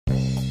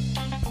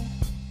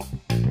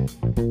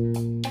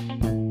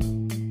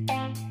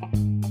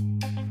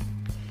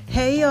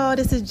Hey y'all,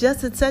 this is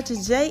Just a Touch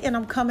of J, and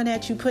I'm coming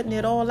at you, putting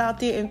it all out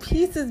there in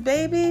pieces,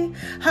 baby.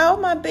 How are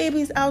my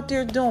babies out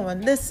there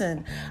doing?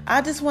 Listen,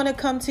 I just want to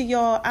come to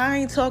y'all. I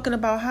ain't talking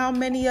about how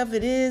many of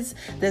it is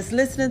that's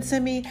listening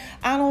to me.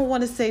 I don't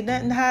want to say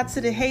nothing hot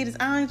to the haters.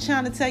 I ain't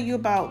trying to tell you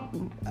about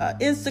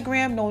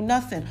Instagram, no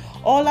nothing.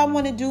 All I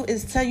want to do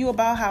is tell you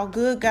about how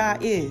good God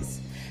is.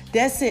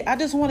 That's it. I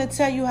just want to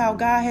tell you how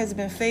God has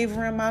been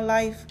favoring my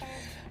life.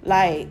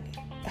 Like,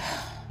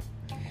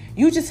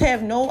 you just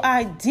have no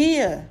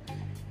idea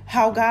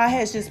how God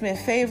has just been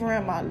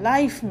favoring my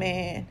life,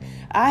 man.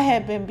 I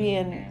have been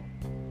being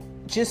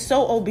just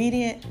so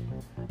obedient,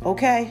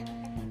 okay?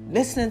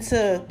 Listening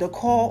to the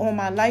call on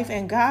my life,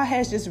 and God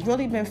has just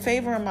really been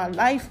favoring my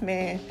life,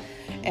 man.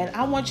 And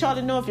I want y'all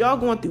to know, if y'all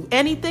going through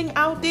anything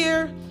out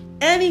there,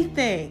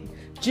 anything,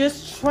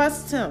 just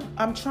trust him.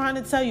 I'm trying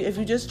to tell you, if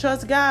you just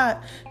trust God,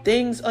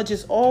 things are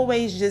just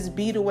always just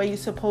be the way you're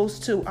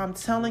supposed to. I'm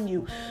telling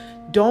you.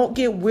 Don't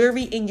get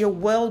weary in your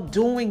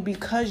well-doing,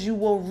 because you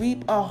will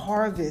reap a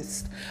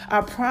harvest.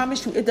 I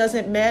promise you, it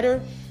doesn't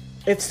matter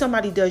if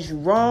somebody does you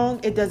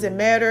wrong. It doesn't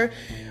matter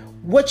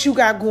what you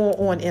got going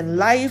on in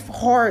life,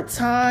 hard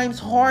times,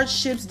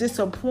 hardships,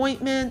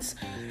 disappointments.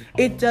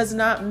 It does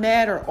not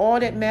matter. All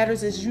that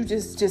matters is you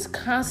just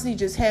constantly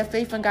just have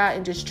faith in God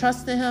and just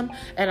trust in him.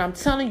 And I'm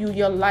telling you,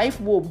 your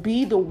life will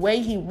be the way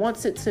he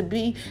wants it to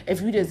be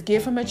if you just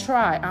give him a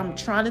try. I'm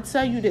trying to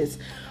tell you this.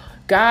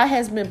 God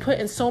has been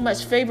putting so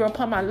much favor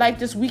upon my life.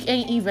 This week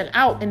ain't even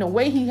out. And the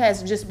way he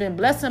has just been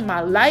blessing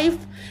my life,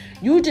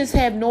 you just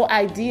have no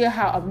idea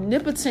how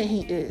omnipotent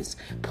he is.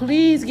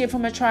 Please give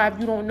him a try if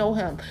you don't know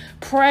him.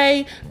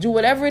 Pray, do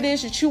whatever it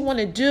is that you want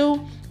to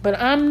do. But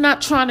I'm not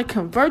trying to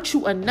convert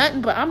you or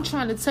nothing, but I'm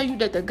trying to tell you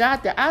that the God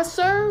that I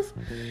serve,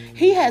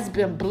 he has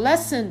been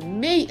blessing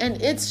me.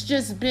 And it's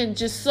just been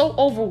just so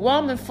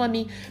overwhelming for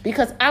me,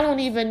 because I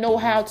don't even know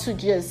how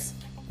to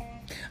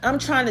I'm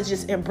trying to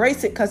just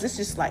embrace it, because it's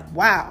just like,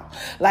 wow,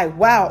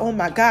 oh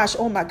my gosh.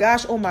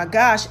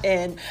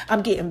 And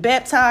I'm getting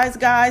baptized,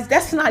 guys.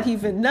 That's not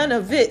even none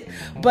of it.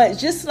 But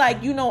just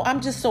like,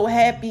 I'm just so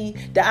happy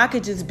that I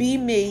could just be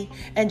me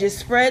and just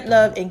spread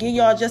love and give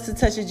y'all just a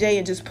touch of J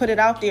and just put it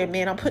out there,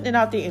 man. I'm putting it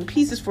out there in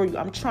pieces for you.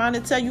 I'm trying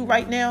to tell you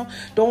right now,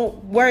 don't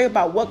worry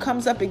about what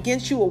comes up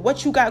against you or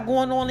what you got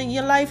going on in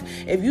your life.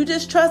 If you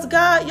just trust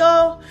God,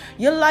 y'all,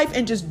 your life,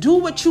 and just do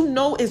what you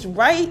know is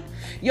right,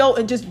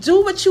 and just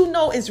do what you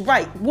know is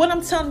right. What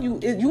I'm telling you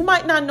is, you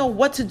might not know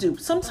what to do.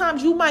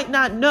 Sometimes you might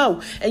not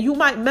know, and you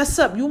might mess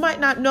up. You might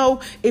not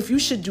know if you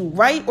should do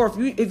right, or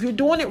if you're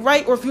doing it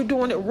right, or if you're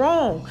doing it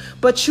wrong.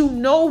 But you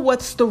know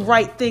what's the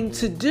right thing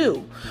to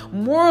do,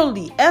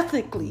 morally,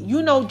 ethically.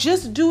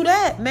 Just do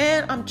that,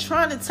 man. I'm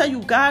trying to tell you,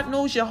 God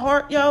knows your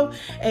heart,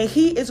 and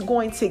he is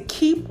going to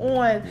keep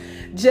on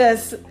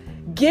just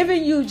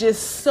giving you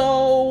just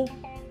so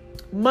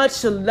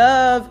much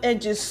love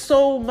and just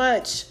so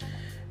much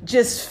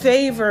just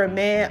favor,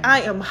 man.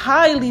 I am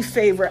highly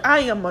favored. I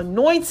am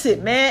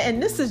anointed, man.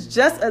 And this is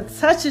just a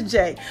touch of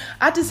J.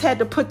 I just had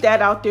to put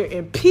that out there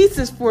in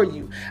pieces for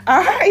you.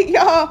 All right,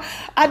 y'all.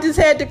 I just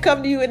had to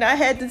come to you, and I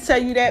had to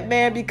tell you that,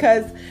 man,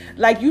 because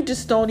you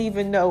just don't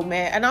even know,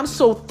 man. And I'm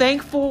so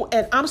thankful,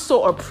 and I'm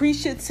so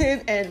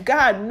appreciative, and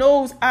God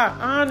knows I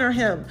honor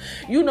him.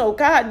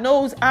 God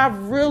knows I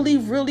really,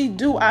 really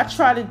do. I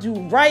try to do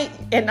right,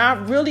 and I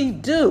really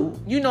do.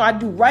 I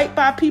do right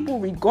by people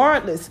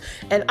regardless.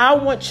 And I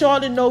want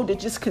y'all to know that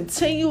just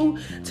continue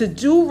to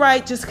do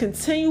right. Just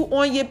continue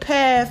on your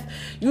path.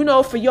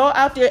 For y'all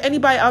out there,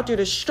 anybody out there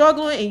that's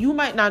struggling and you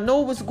might not know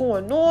what's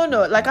going on,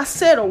 or like I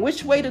said, or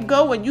which way to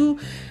go, and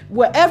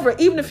whatever,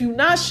 even if you're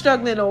not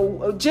struggling,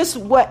 or just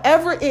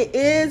whatever it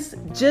is,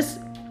 just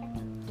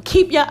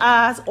keep your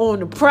eyes on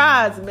the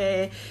prize,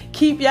 man.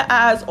 Keep your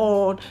eyes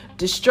on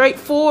the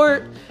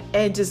straightforward,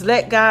 and just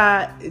let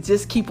God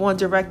just keep on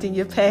directing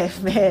your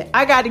path, man.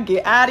 I got to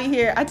get out of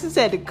here. I just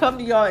had to come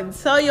to y'all and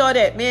tell y'all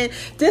that, man.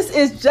 This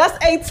is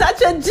just a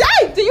touch of J.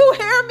 Do you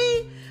hear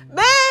me?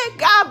 Man,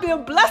 God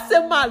been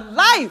blessing my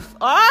life,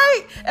 all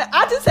right? And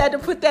I just had to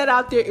put that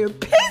out there in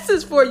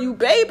pieces for you,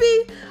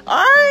 baby.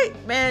 All right,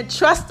 man,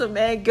 trust him,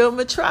 man. Give him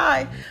a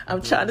try.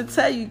 I'm trying to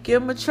tell you,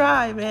 give him a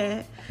try,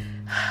 man.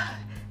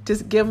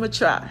 Just give him a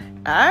try,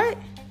 all right?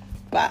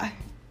 Bye.